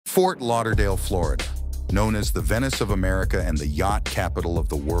Fort Lauderdale, Florida, known as the Venice of America and the yacht capital of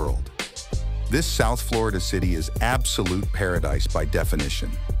the world. This South Florida city is absolute paradise by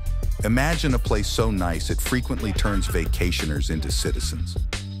definition. Imagine a place so nice it frequently turns vacationers into citizens.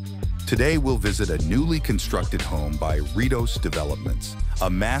 Today we'll visit a newly constructed home by Ritos Developments, a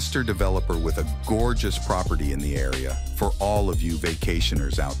master developer with a gorgeous property in the area for all of you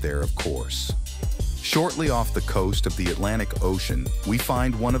vacationers out there, of course. Shortly off the coast of the Atlantic Ocean, we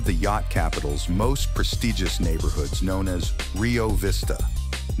find one of the yacht capital's most prestigious neighborhoods, known as Rio Vista.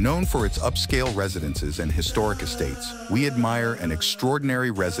 Known for its upscale residences and historic estates, we admire an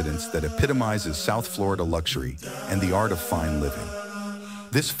extraordinary residence that epitomizes South Florida luxury and the art of fine living.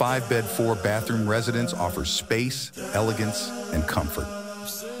 This 5-bed, 4-bathroom residence offers space, elegance, and comfort,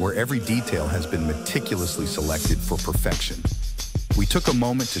 where every detail has been meticulously selected for perfection. We took a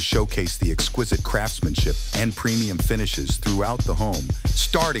moment to showcase the exquisite craftsmanship and premium finishes throughout the home,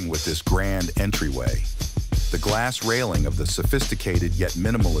 starting with this grand entryway. The glass railing of the sophisticated yet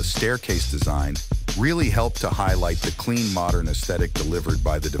minimalist staircase design really helped to highlight the clean, modern aesthetic delivered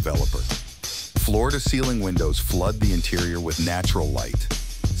by the developer. Floor-to-ceiling windows flood the interior with natural light,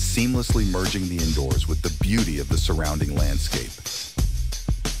 seamlessly merging the indoors with the beauty of the surrounding landscape.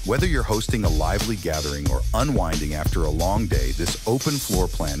 Whether you're hosting a lively gathering or unwinding after a long day, this open floor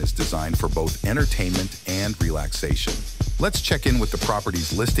plan is designed for both entertainment and relaxation. Let's check in with the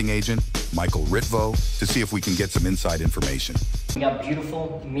property's listing agent, Michael Ritvo, to see if we can get some inside information. We got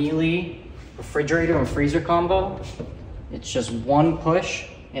beautiful Miele refrigerator and freezer combo. It's just one push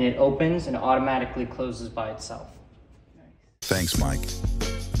and it opens and automatically closes by itself. Thanks, Mike.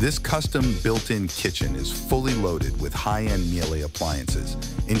 This custom built-in kitchen is fully loaded with high-end Miele appliances,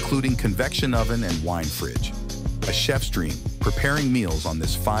 including convection oven and wine fridge. A chef's dream, preparing meals on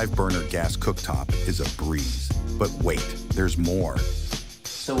this 5-burner gas cooktop is a breeze. But wait, there's more.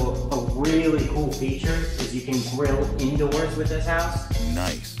 So a really cool feature is you can grill indoors with this house.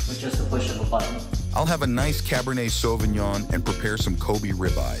 Nice. With just the push of a button. I'll have a nice Cabernet Sauvignon and prepare some Kobe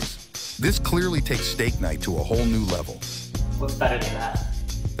ribeyes. This clearly takes steak night to a whole new level. What's better than that?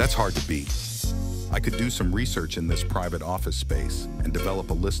 That's hard to beat. I could do some research in this private office space and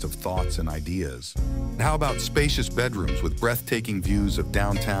develop a list of thoughts and ideas. How about spacious bedrooms with breathtaking views of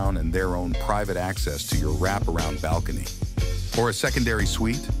downtown and their own private access to your wraparound balcony? Or a secondary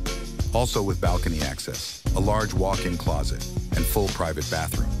suite, also with balcony access, a large walk-in closet, and full private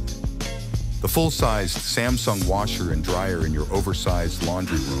bathroom. The full-sized Samsung washer and dryer in your oversized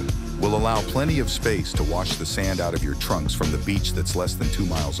laundry room will allow plenty of space to wash the sand out of your trunks from the beach that's less than 2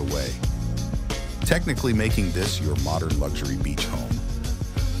 miles away, technically making this your modern luxury beach home.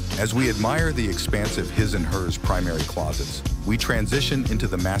 As we admire the expansive his and hers primary closets, we transition into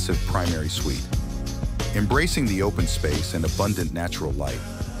the massive primary suite. Embracing the open space and abundant natural light,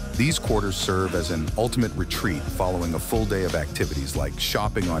 these quarters serve as an ultimate retreat following a full day of activities like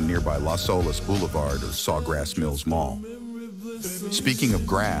shopping on nearby Las Olas Boulevard or Sawgrass Mills Mall. Speaking of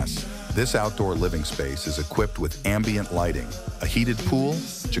grass, this outdoor living space is equipped with ambient lighting, a heated pool,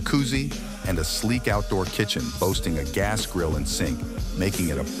 jacuzzi, and a sleek outdoor kitchen boasting a gas grill and sink, making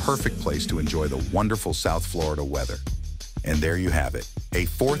it a perfect place to enjoy the wonderful South Florida weather. And there you have it, a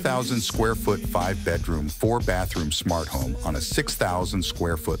 4,000 square foot, 5-bedroom, 4-bathroom smart home on a 6,000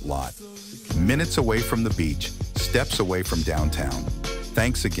 square foot lot. Minutes away from the beach, steps away from downtown.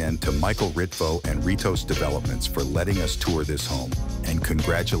 Thanks again to Michael Ritvo and Ritos Developments for letting us tour this home, and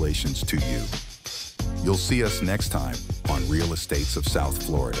congratulations to you. You'll see us next time on Real Estates of South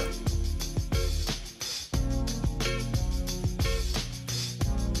Florida.